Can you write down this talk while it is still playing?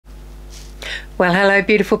Well, hello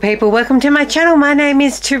beautiful people, welcome to my channel. My name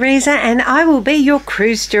is Teresa and I will be your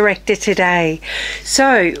cruise director today.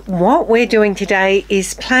 So what we're doing today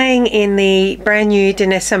is playing in the brand new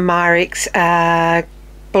Danessa Myricks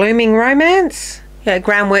Blooming Romance,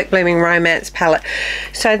 Groundwork Blooming Romance palette.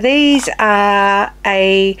 So these are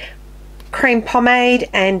a cream pomade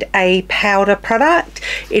and a powder product.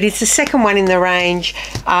 It is the second one in the range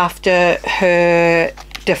after her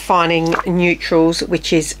defining neutrals,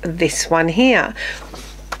 which is this one here,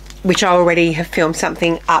 which I already have filmed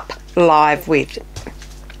something up live with.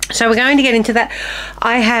 So we're going to get into that.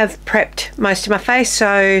 I have prepped most of my face,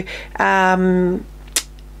 so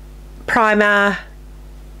primer,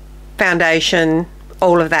 foundation,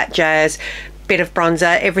 all of that jazz, bit of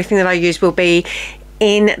bronzer. Everything that I use will be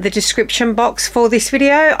in the description box for this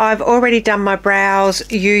video. I've already done my brows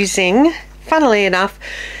using, funnily enough,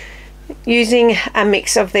 using a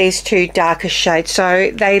mix of these two darker shades.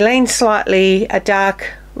 So they lean slightly a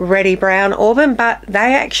dark reddy brown auburn, but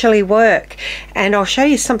they actually work, and I'll show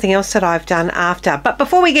you something else that I've done after. But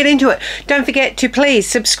before we get into it, don't forget to please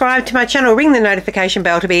subscribe to my channel, ring the notification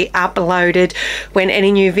bell to be uploaded when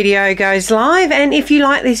any new video goes live, and if you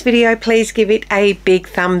like this video, please give it a big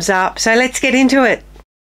thumbs up. So let's get into it.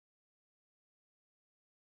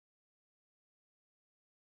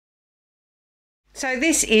 So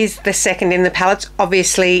this is the second in the palettes.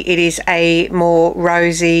 Obviously it is a more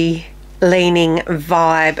rosy leaning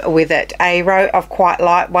vibe with it. A row of quite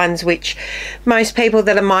light ones which most people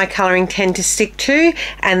that are my colouring tend to stick to,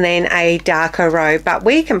 and then a darker row, but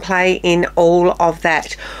we can play in all of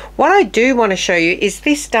that. What I do want to show you is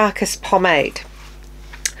this darkest pomade.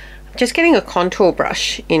 I'm just getting a contour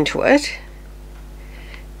brush into it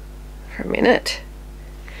for a minute.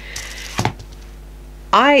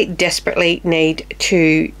 I desperately need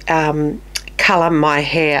to colour my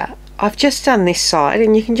hair. I've just done this side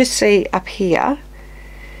and you can just see up here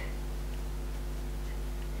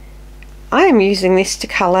I am using this to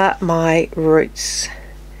colour my roots.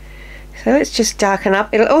 So let's just darken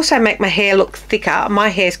up. It'll also make my hair look thicker. My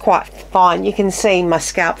hair's quite fine. You can see my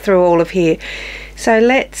scalp through all of here. So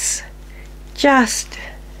let's just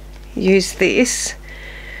use this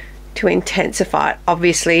to intensify it.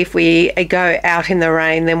 Obviously if we go out in the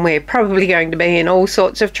rain then we're probably going to be in all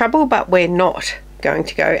sorts of trouble, but we're not going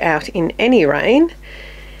to go out in any rain.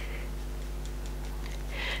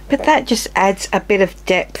 But that just adds a bit of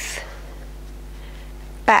depth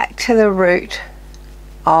back to the root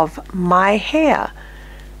of my hair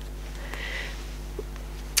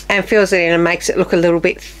and fills it in and makes it look a little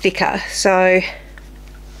bit thicker. So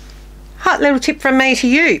hot little tip from me to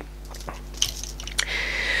you.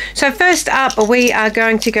 So first up, we are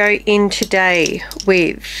going to go in today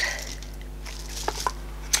with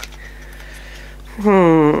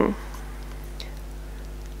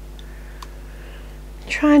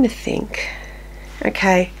trying to think.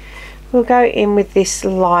 Okay, we'll go in with this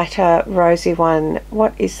lighter rosy one.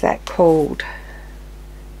 What is that called?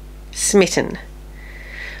 Smitten.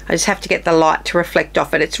 I just have to get the light to reflect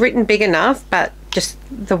off it. It's written big enough, but just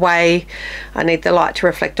the way I need the light to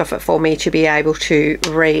reflect off it for me to be able to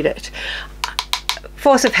read it.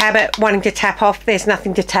 Force of habit, wanting to tap off. There's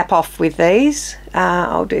nothing to tap off with these.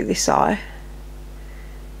 I'll do this eye.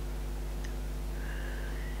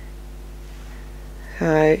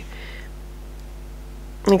 So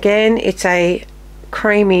again, it's a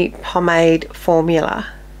creamy pomade formula.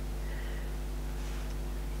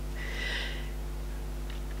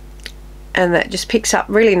 And that just picks up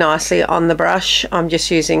really nicely on the brush. I'm just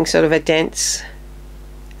using sort of a dense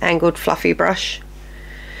angled fluffy brush.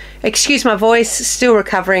 Excuse my voice, still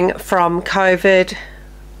recovering from COVID.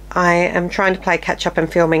 I am trying to play catch up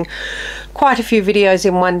and filming quite a few videos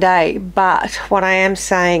in one day, but what I am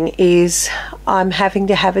saying is I'm having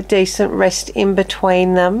to have a decent rest in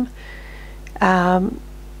between them. Not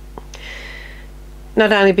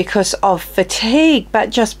only because of fatigue, but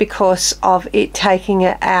just because of it taking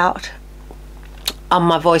it out on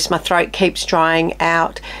my voice. My throat keeps drying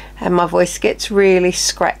out and my voice gets really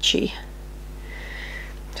scratchy.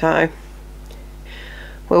 So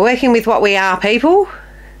we're working with what we are, people.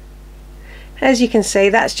 As you can see,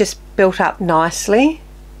 that's just built up nicely.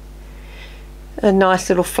 A nice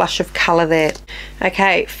little flush of colour there.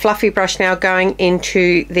 Okay, fluffy brush now, going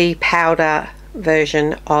into the powder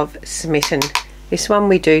version of Smitten. This one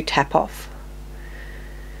we do tap off.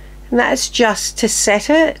 And that's just to set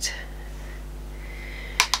it.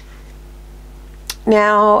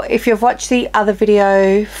 Now, if you've watched the other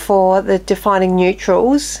video for the defining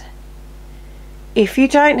neutrals, if you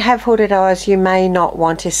don't have hooded eyes, you may not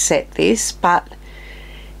want to set this, but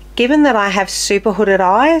given that I have super hooded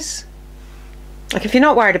eyes, Like if you're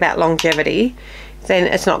not worried about longevity, then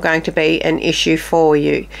it's not going to be an issue for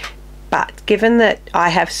you. But given that I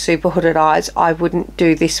have super hooded eyes, I wouldn't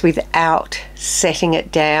do this without setting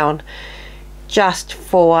it down, just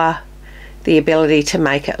for the ability to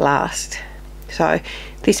make it last. So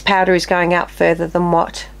this powder is going out further than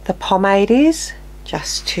what the pomade is,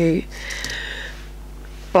 just to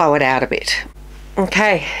blow it out a bit.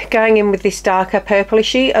 Okay, going in with this darker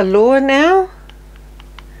purplishy Allure now.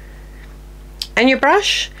 And your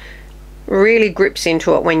brush really grips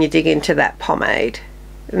into it when you dig into that pomade.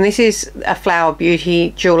 And this is a Flower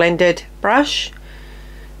Beauty dual-ended brush.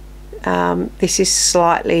 This is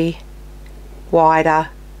slightly wider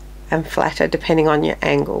and flatter depending on your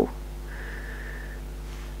angle.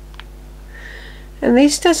 And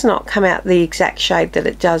this does not come out the exact shade that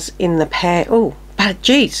it does in the pan. Oh, but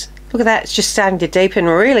geez, look at that, it's just starting to deepen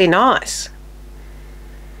really nice.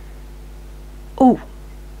 Oh.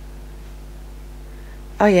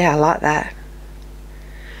 Oh yeah, I like that.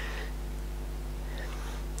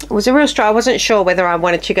 It was a real struggle. I wasn't sure whether I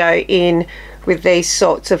wanted to go in with these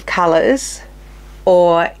sorts of colours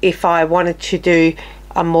or if I wanted to do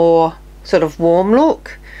a more sort of warm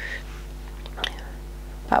look,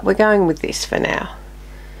 but we're going with this for now.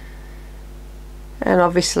 And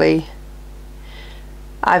obviously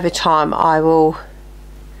over time I will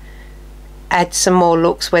add some more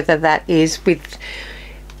looks, whether that is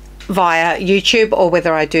via YouTube or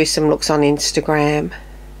whether I do some looks on Instagram.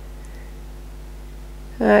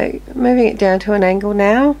 Moving it down to an angle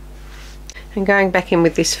now and going back in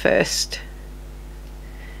with this first,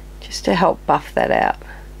 just to help buff that out.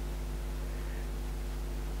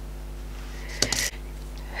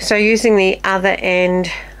 So using the other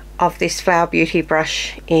end of this Flower Beauty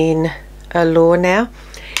brush in Allure now.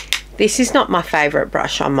 This is not my favourite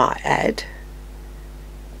brush, I might add.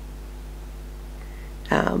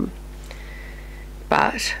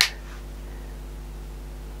 But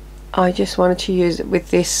I just wanted to use it with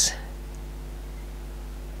this.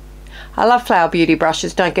 I love Flower Beauty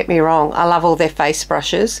brushes, don't get me wrong. I love all their face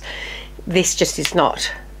brushes. This just is not.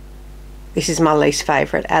 This is my least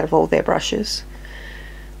favourite out of all their brushes.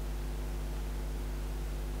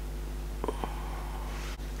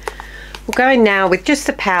 We'll go in now with just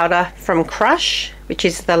the powder from Crush, which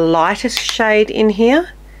is the lightest shade in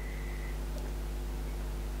here.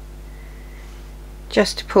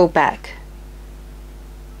 Just to pull back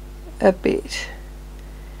a bit.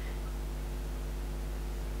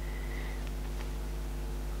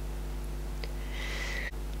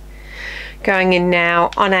 Going in now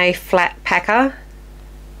on a flat packer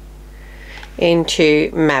into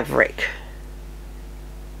Maverick.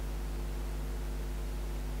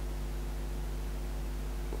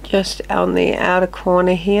 Just on the outer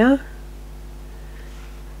corner here.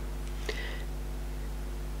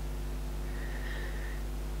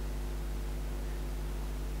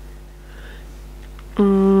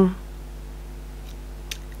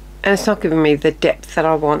 And it's not giving me the depth that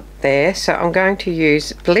I want there, so I'm going to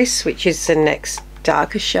use Bliss, which is the next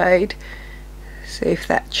darker shade. See if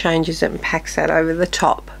that changes it and packs that over the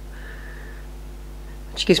top,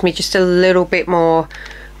 which gives me just a little bit more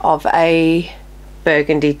of a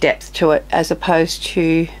burgundy depth to it, as opposed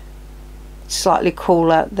to slightly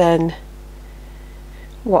cooler than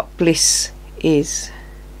what Bliss is.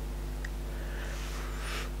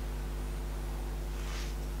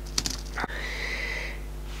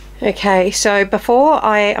 Okay, so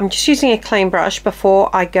I'm just using a clean brush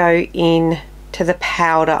before I go in to the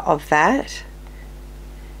powder of that,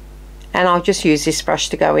 and I'll just use this brush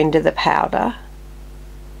to go into the powder,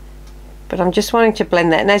 but I'm just wanting to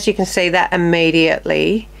blend that, and as you can see, that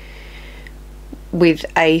immediately with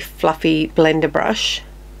a fluffy blender brush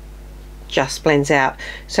just blends out.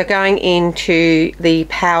 So going into the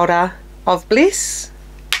powder of Bliss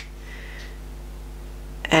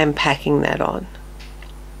and packing that on.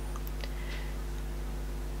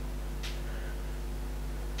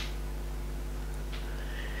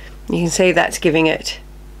 You can see that's giving it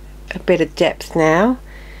a bit of depth now.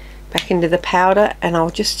 Back into the powder, and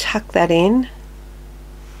I'll just tuck that in.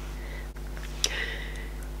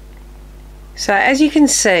 So as you can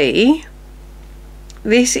see,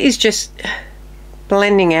 this is just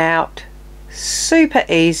blending out super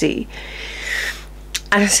easy.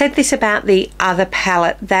 And I said this about the other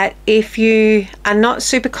palette, that if you are not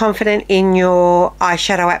super confident in your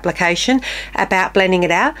eyeshadow application about blending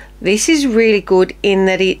it out, this is really good in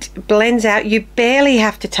that it blends out. You barely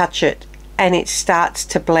have to touch it and it starts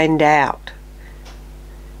to blend out.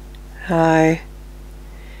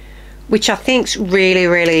 Which I think's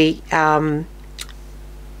really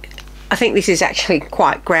I think this is actually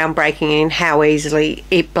quite groundbreaking in how easily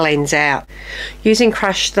it blends out. Using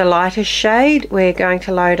Crush the lightest shade, we're going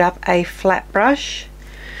to load up a flat brush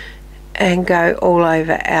and go all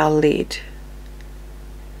over our lid.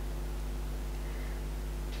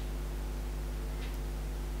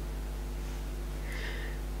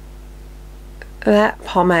 That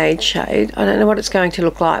pomade shade, I don't know what it's going to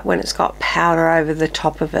look like when it's got powder over the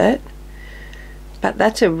top of it, but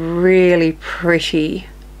that's a really pretty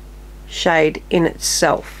shade in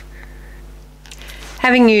itself.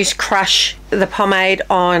 Having used Crush the pomade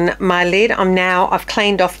on my lid, I've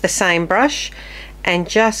cleaned off the same brush and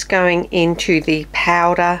just going into the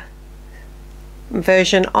powder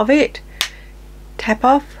version of it, tap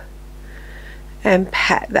off and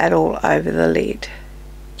pat that all over the lid,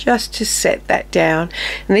 just to set that down.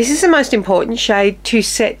 And this is the most important shade to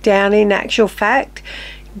set down in actual fact,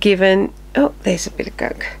 given, oh, there's a bit of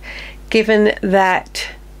gunk, given that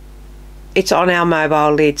it's on our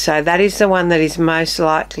mobile lid, so that is the one that is most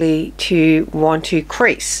likely to want to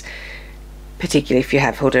crease, particularly if you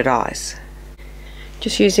have hooded eyes.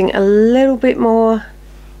 Just using a little bit more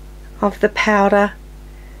of the powder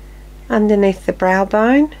underneath the brow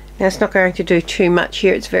bone. Now it's not going to do too much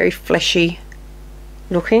here, it's very fleshy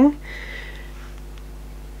looking.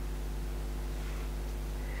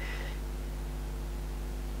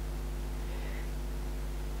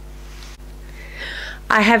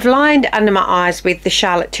 I have lined under my eyes with the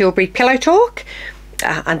Charlotte Tilbury Pillow Talk,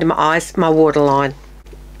 under my eyes, my waterline.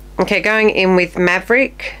 Okay, going in with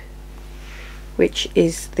Maverick, which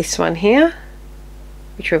is this one here,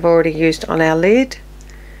 which we've already used on our lid,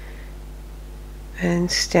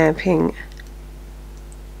 and stamping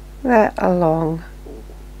that along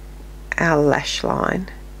our lash line.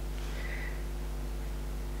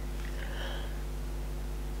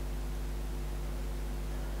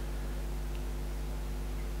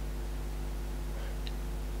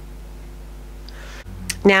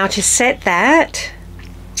 Now to set that,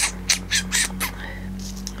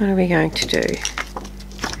 what are we going to do?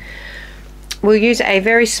 We'll use a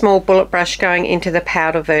very small bullet brush going into the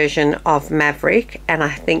powder version of Maverick, and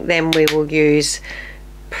I think then we will use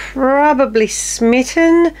probably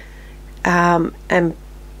Smitten and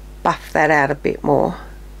buff that out a bit more.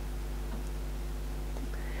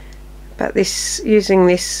 But using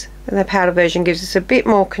this in the powder version gives us a bit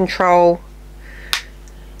more control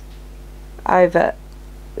over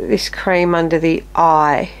this cream under the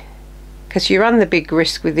eye, because you run the big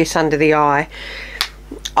risk with this under the eye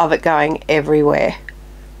of it going everywhere.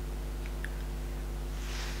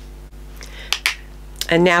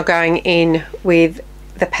 And now going in with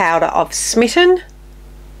the powder of Smitten,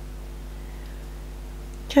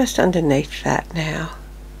 just underneath that now,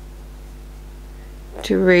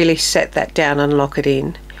 to really set that down and lock it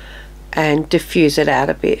in and diffuse it out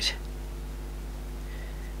a bit.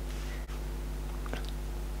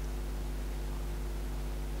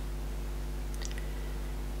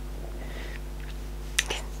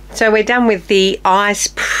 So we're done with the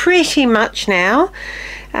eyes pretty much now.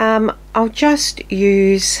 I'll just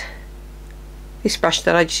use this brush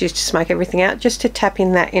that I just used to smoke everything out, just to tap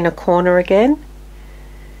in that inner corner again.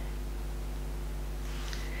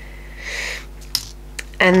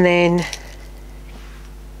 And then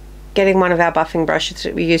getting one of our buffing brushes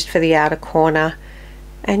that we used for the outer corner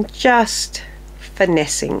and just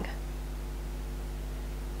finessing.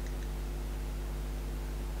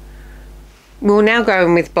 We'll now go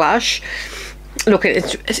in with blush. Look,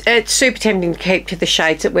 it's super tempting to keep to the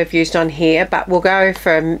shades that we've used on here, but we'll go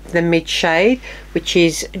for the mid shade, which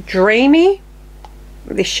is Dreamy,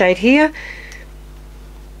 this shade here.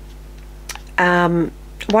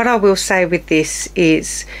 What I will say with this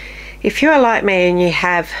is, if you're like me and you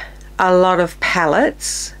have a lot of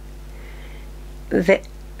palettes,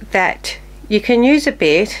 that you can use a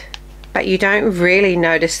bit, but you don't really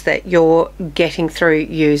notice that you're getting through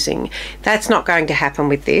using. That's not going to happen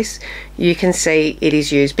with this. You can see it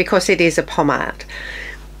is used because it is a pomade.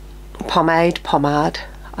 Pomade.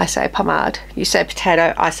 I say pomade. You say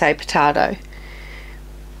potato, I say potato.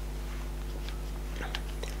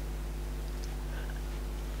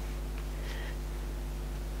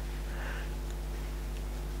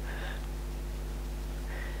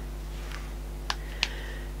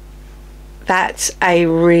 That's a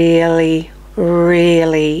really,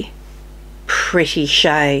 really pretty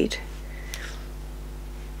shade.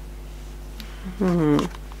 Oh,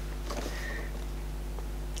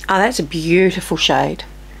 that's a beautiful shade.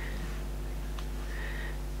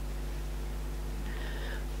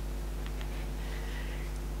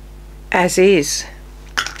 As is.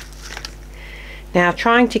 Now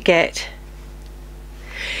trying to get...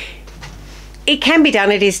 it can be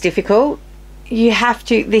done. It is difficult. You have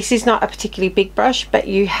to, this is not a particularly big brush, but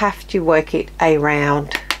you have to work it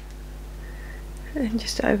around. And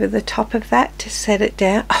just over the top of that to set it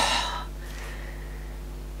down. Oh,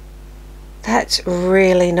 that's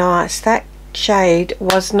really nice. That shade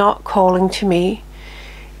was not calling to me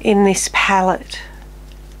in this palette,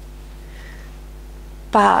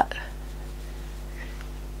 but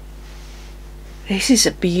this is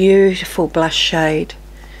a beautiful blush shade,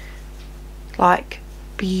 like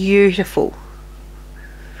beautiful.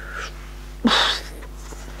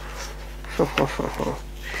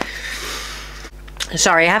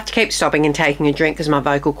 Sorry, I have to keep stopping and taking a drink because my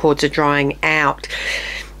vocal cords are drying out,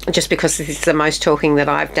 just because this is the most talking that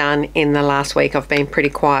I've done in the last week. I've been pretty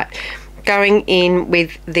quiet. Going in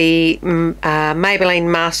with the Maybelline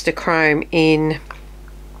Master Chrome in,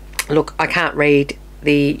 look, I can't read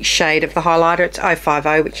the shade of the highlighter. It's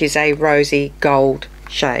 050, which is a rosy gold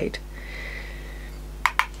shade.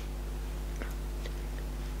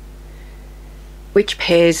 Which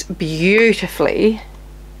pairs beautifully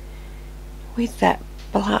with that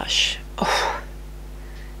blush. Oh.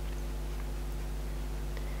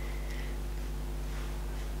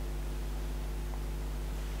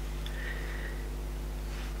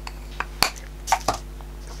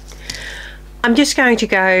 I'm just going to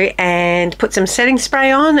go and put some setting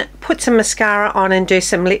spray on, put some mascara on and do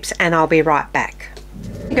some lips, and I'll be right back.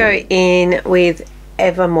 Go in with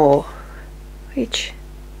Evermore, which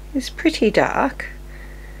is pretty dark,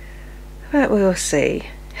 but we'll see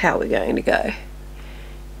how we're going to go.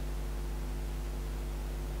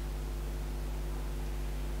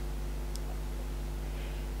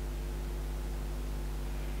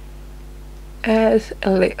 As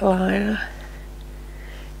a lip liner.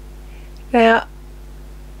 Now,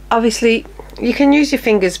 obviously, you can use your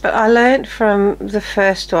fingers, but I learnt from the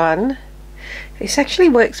first one, this actually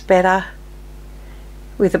works better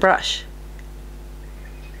with a brush.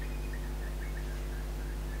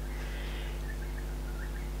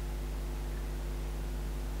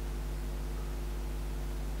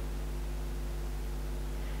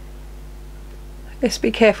 Just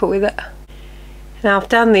be careful with it. Now I've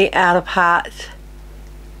done the outer part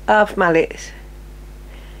of my lips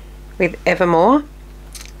with Evermore,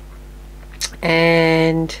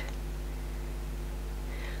 and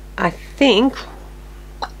I think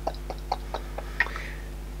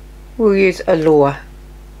we'll use Allure.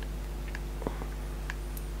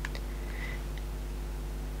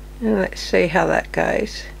 And let's see how that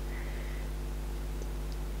goes.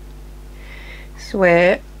 It's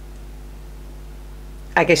where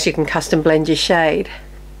I guess you can custom blend your shade.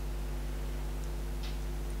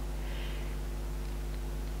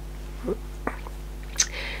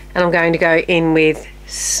 And I'm going to go in with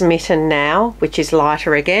Smitten now, which is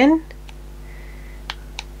lighter again.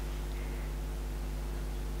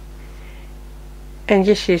 And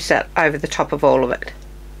just use that over the top of all of it.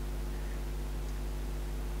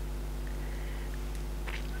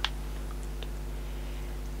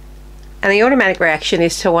 And the automatic reaction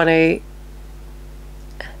is to want to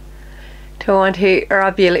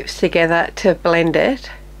rub your lips together to blend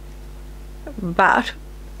it, but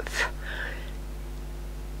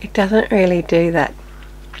it doesn't really do that.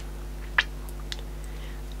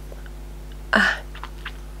 You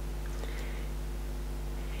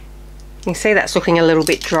can see that's looking a little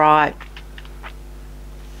bit dry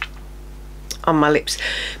on my lips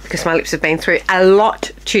because my lips have been through a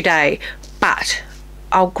lot today, but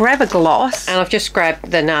I'll grab a gloss, and I've just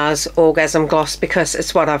grabbed the NARS Orgasm Gloss because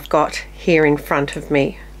it's what I've got here in front of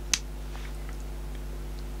me.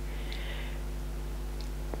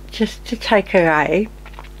 Just to take away,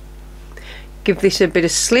 give this a bit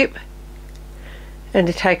of slip, and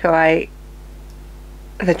to take away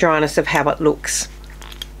the dryness of how it looks.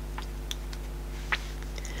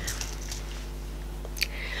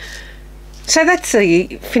 So that's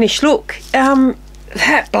the finished look.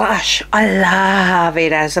 That blush, I love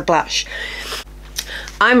it as a blush.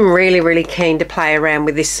 I'm really keen to play around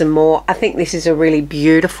with this some more. I think this is a really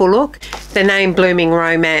beautiful look. The name Blooming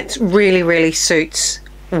Romance really suits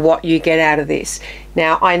what you get out of this.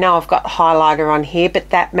 Now I know I've got highlighter on here, but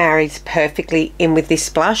that marries perfectly in with this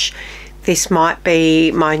blush. This might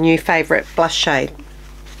be my new favorite blush shade,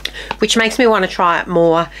 which makes me want to try it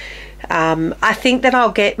more. I think that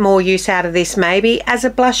I'll get more use out of this maybe as a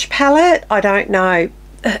blush palette. I don't know.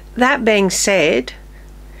 That being said,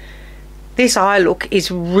 this eye look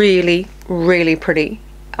is really pretty.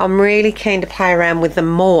 I'm really keen to play around with them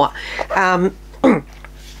more.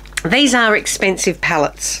 These are expensive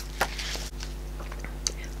palettes,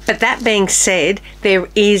 but that being said, there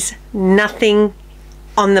is nothing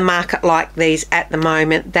on the market like these at the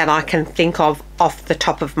moment that I can think of off the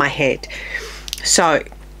top of my head. So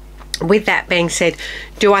with that being said,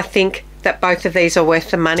 do I think that both of these are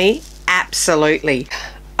worth the money? Absolutely.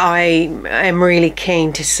 I am really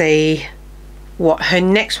keen to see what her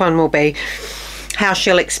next one will be, how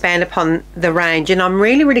she'll expand upon the range, and I'm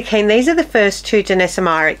really keen. These are the first two Danessa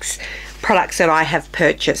Myricks products that I have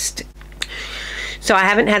purchased, so I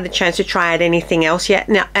haven't had the chance to try out anything else yet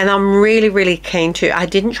now, and I'm really keen to. I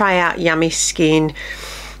didn't try out Yummy Skin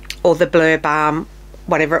or the Blur Balm,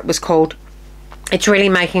 whatever it was called. It's really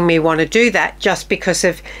making me want to do that just because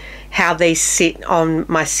of how these sit on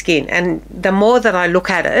my skin, and the more that I look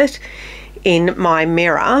at it in my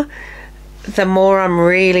mirror, the more I'm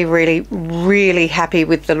really happy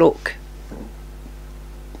with the look.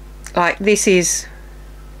 Like, this is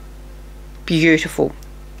beautiful.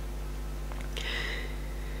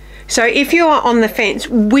 So if you are on the fence,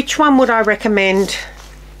 which one would I recommend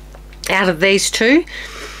out of these two?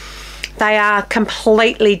 They are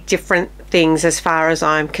completely different things as far as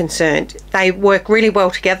I'm concerned. They work really well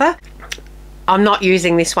together. I'm not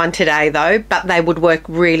using this one today though, but they would work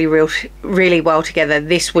really well together.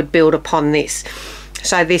 This would build upon this.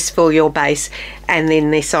 So this for your base, and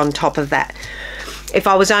then this on top of that. If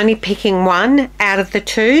I was only picking one out of the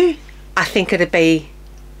two, I think it'd be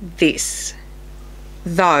this.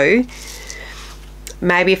 Though,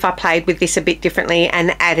 maybe if I played with this a bit differently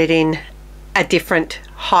and added in a different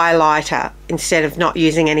highlighter instead of not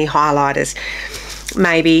using any highlighters.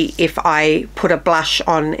 Maybe if I put a blush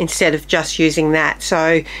on instead of just using that.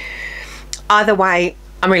 So either way,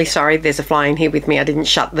 I'm really sorry, there's a fly in here with me. I didn't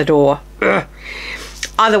shut the door. Ugh.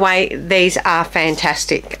 Either way, these are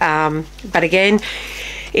fantastic. But again,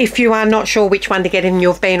 if you are not sure which one to get and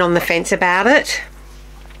you've been on the fence about it,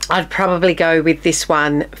 I'd probably go with this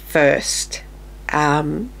one first.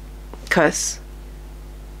 Because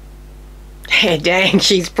dang,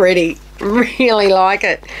 she's pretty. Really like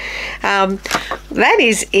it. That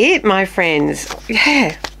is it, my friends.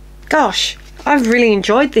 Yeah, gosh, I've really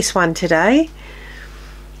enjoyed this one today.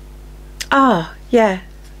 Oh yeah,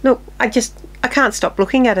 look, I can't stop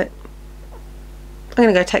looking at it. I'm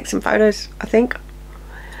gonna go take some photos, I think.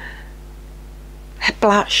 That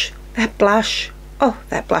blush, oh,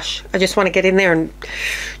 that blush. I just want to get in there and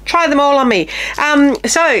try them all on me.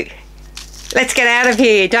 So let's get out of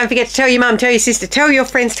here. Don't forget to tell your mum, tell your sister, tell your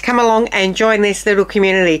friends to come along and join this little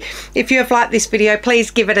community. If you have liked this video,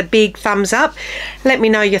 please give it a big thumbs up. Let me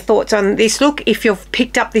know your thoughts on this look. If you've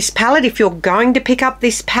picked up this palette, if you're going to pick up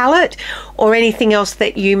this palette, or anything else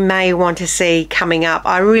that you may want to see coming up.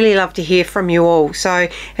 I really love to hear from you all. So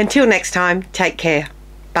until next time, take care.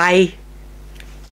 Bye.